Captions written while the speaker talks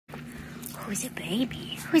Who's a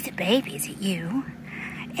baby? Who's a baby? Is it you?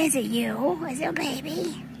 Is it you? Is your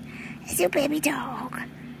baby? Is your baby dog?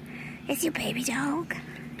 Is your baby dog?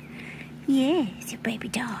 Yeah, it's your baby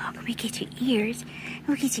dog. We get your ears.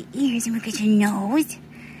 We'll get your ears and we'll get your nose.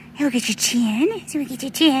 And we'll get your chin. So we get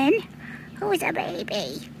your chin. Who's a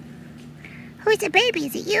baby? Who's a baby?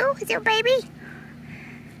 Is it you? Is it your baby?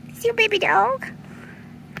 Is your baby dog?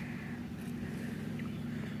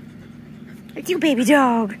 It's your baby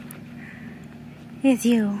dog. It's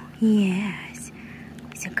you. Yes.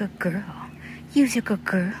 It's a good girl. You're a good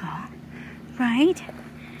girl. Right?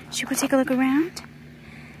 Should we take a look around?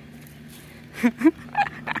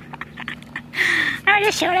 I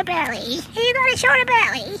just showed a belly. You gotta show the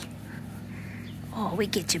belly. Oh, we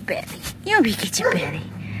get your belly. Yeah, we get your belly.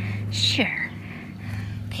 Sure.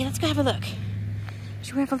 Okay, let's go have a look.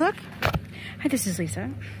 Should we have a look? Hi, this is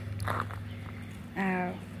Lisa.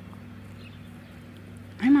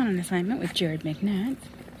 I'm on an assignment with Jared McNutt,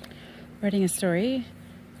 writing a story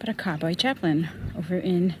about a cowboy chaplain over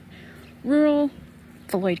in rural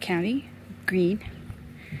Floyd County, Green.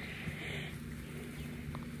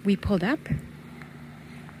 We pulled up.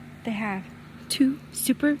 They have two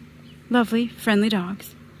super lovely, friendly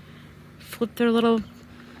dogs. Flip their little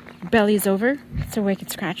bellies over so we can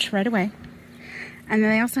scratch right away. And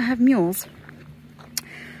then they also have mules.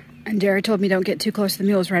 And Jared told me don't get too close to the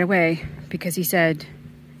mules right away because he said,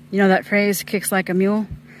 you know that phrase, kicks like a mule?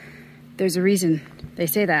 There's a reason they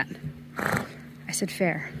say that. I said,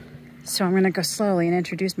 fair. So I'm gonna go slowly and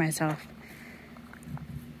introduce myself.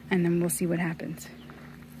 And then we'll see what happens.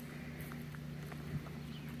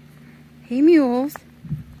 Hey, mules.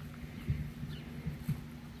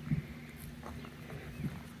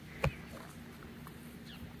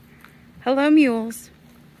 Hello, mules.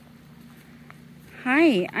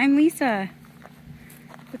 Hi, I'm Lisa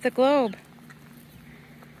with the Globe.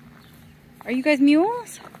 Are you guys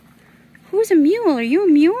mules? Who's a mule? Are you a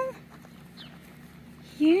mule?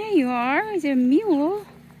 Yeah, you are. Is it a mule?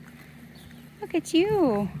 Look at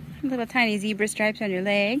you. Little tiny zebra stripes on your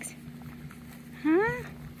legs. Huh?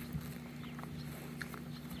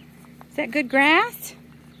 Is that good grass?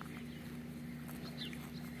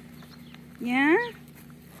 Yeah?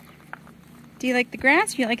 Do you like the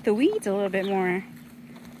grass or do you like the weeds a little bit more?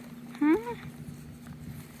 Huh?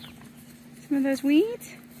 Some of those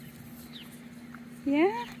weeds?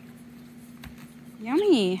 Yeah?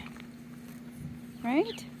 Yummy.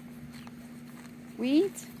 Right?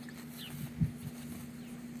 Weeds?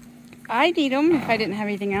 I'd eat them if I didn't have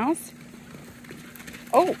anything else.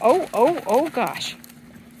 Oh gosh.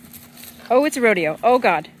 Oh, it's a rodeo. Oh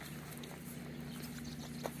God.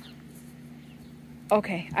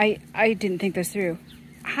 Okay, I didn't think this through.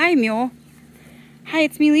 Hi, mule. Hi,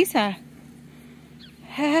 it's me, Lisa.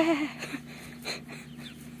 Hi.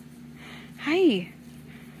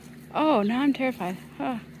 Oh, now I'm terrified.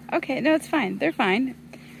 Oh, okay, no, it's fine. They're fine.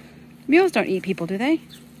 Mules don't eat people, do they?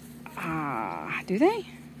 Do they?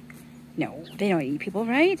 No, they don't eat people,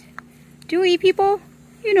 right? Do you eat people?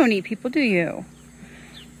 You don't eat people, do you?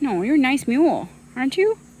 No, you're a nice mule, aren't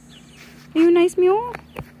you? Are you a nice mule?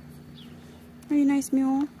 Are you a nice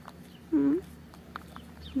mule? Hmm?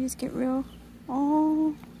 You just get real,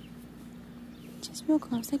 just real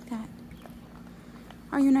close like that.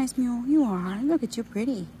 Are you a nice mule? You are. Look at you,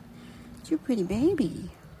 pretty. You're a pretty baby.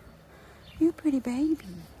 You're a pretty baby.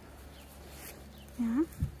 Yeah.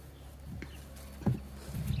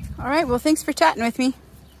 All right, well, thanks for chatting with me.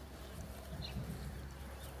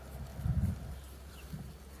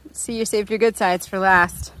 See, you saved your good sides for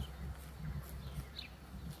last.